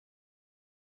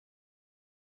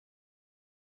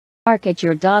Bark at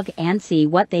your dog and see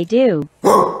what they do.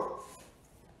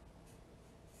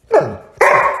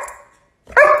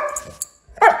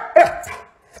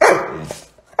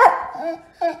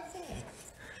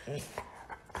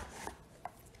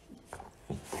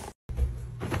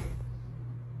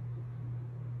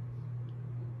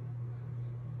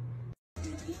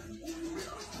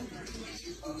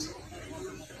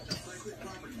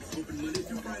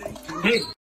 Hey.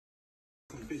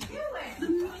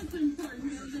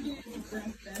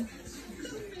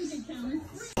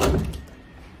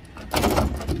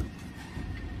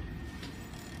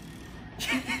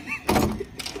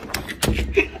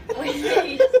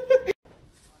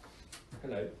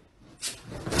 Hello.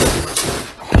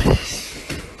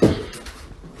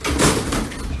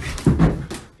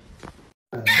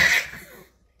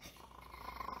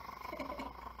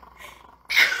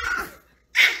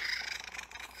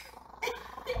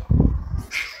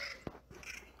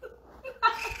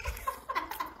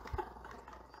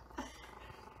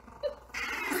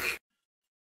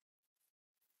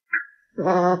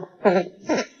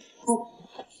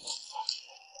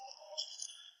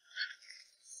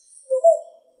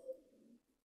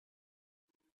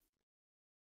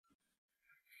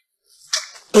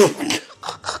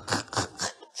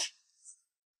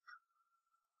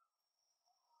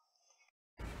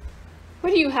 What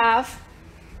do you have?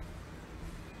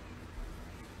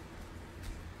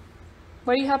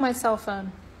 Why do you have my cell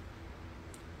phone?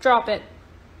 Drop it.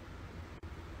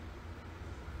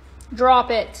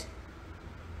 Drop it.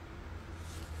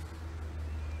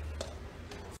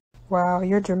 Wow,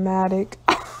 you're dramatic.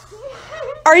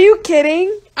 Are you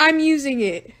kidding? I'm using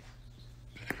it.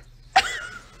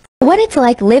 What it's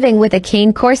like living with a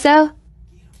cane corso?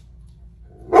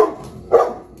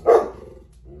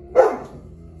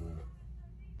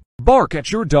 Bark at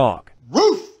your dog.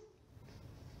 Roof!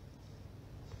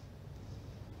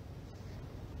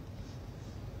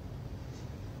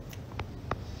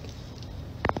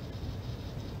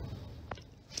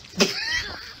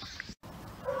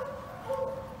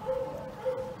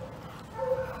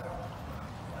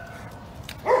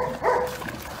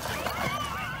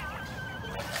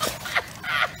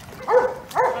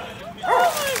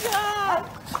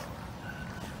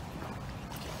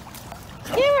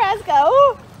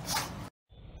 Go.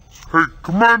 Hey,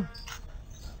 come on!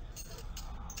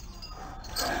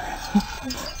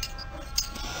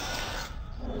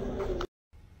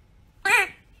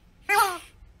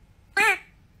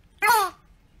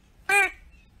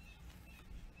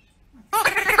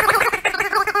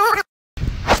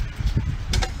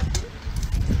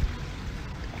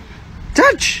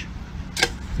 Touch!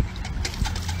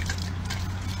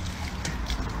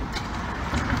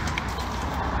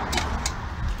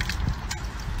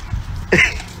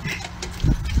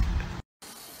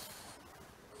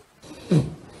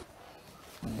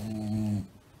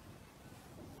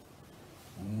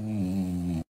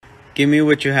 Give me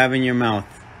what you have in your mouth.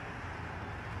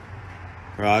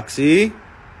 Roxy,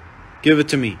 give it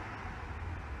to me.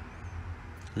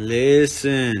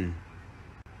 Listen.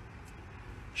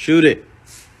 Shoot it.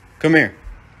 Come here.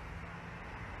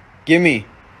 Give me.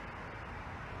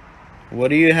 What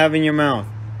do you have in your mouth?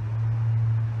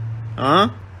 Huh?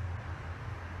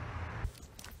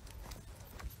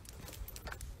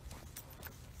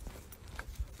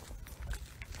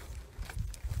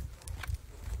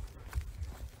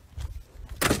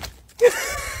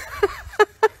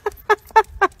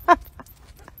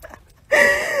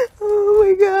 Oh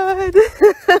my god.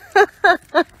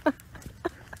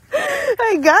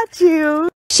 I got you.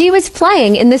 She was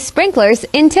playing in the sprinklers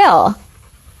until...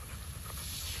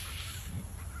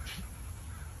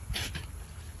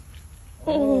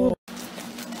 Oh.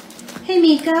 Hey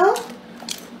Miko,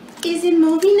 is it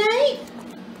movie night?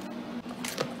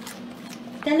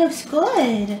 That looks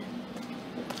good.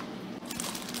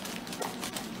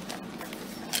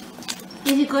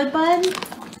 Is it good, bud?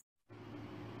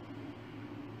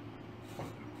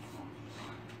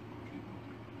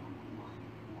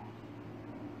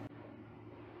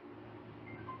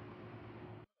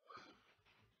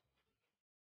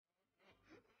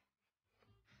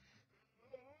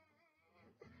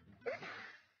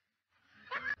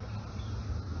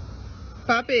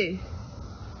 Poppy.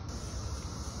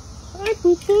 Hi,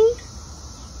 Poo Poo.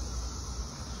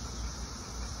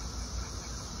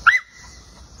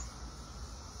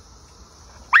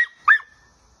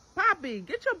 Poppy,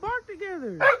 get your bark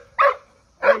together.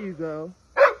 There you go.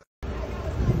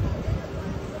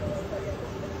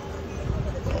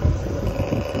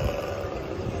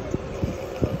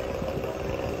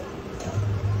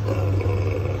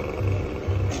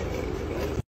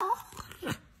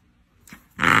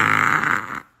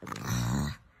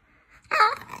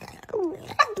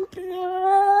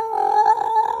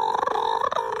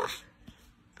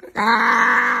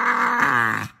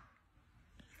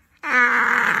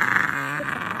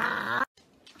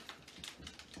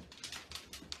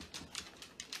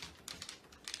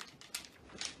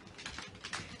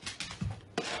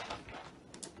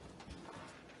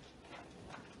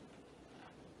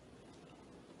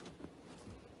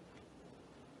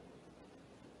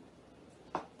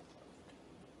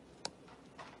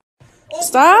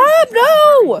 Stop!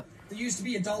 No! There used to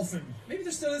be a dolphin. Maybe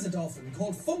there still is a dolphin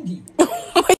called Fungi.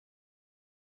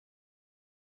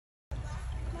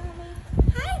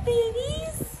 Hi,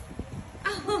 babies.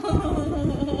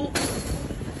 Oh.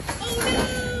 Oh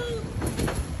no.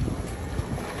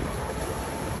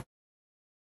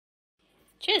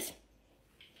 Cheers.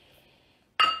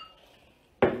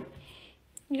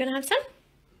 You gonna have some?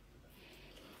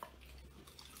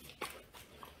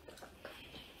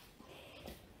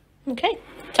 Okay,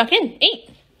 tuck in, eat.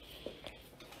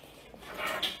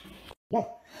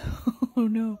 Oh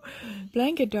no.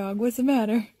 Blanket dog, what's the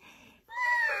matter?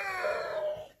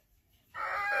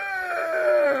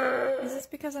 Is this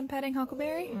because I'm petting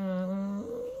Huckleberry?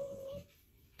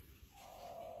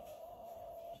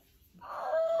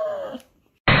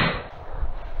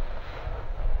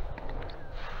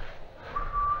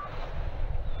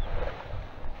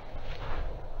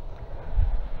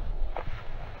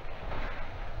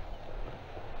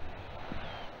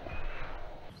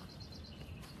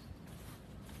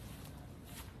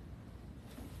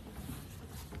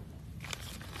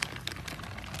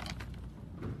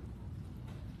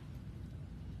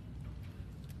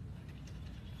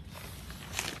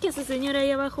 ¿Qué hace señora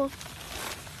ahí abajo?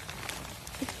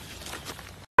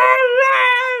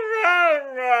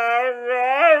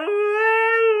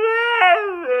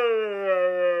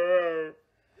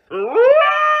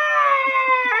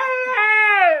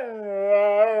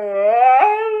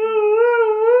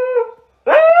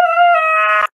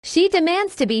 She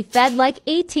demands to be fed like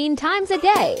 18 times a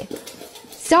day.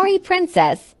 Sorry,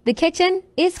 princess. The kitchen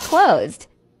is closed.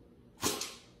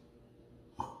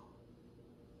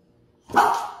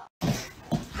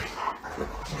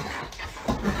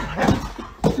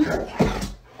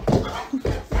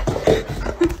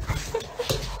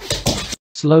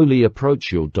 Slowly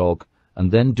approach your dog,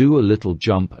 and then do a little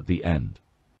jump at the end.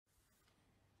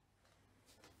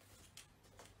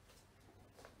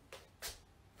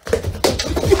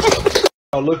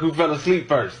 Oh, look who fell asleep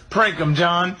first. Prank him,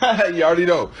 John. You already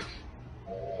know.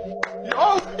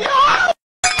 Oh, yeah!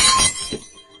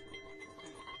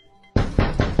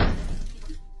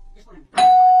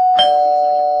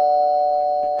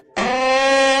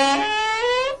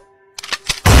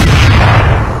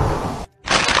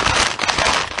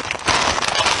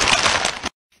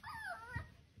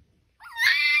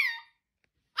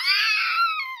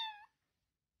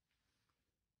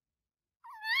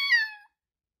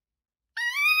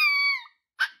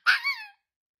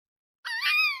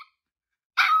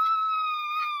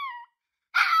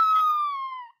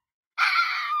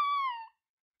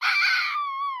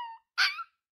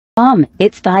 Mom,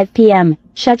 it's 5 p.m.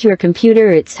 Shut your computer,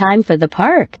 it's time for the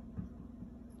park.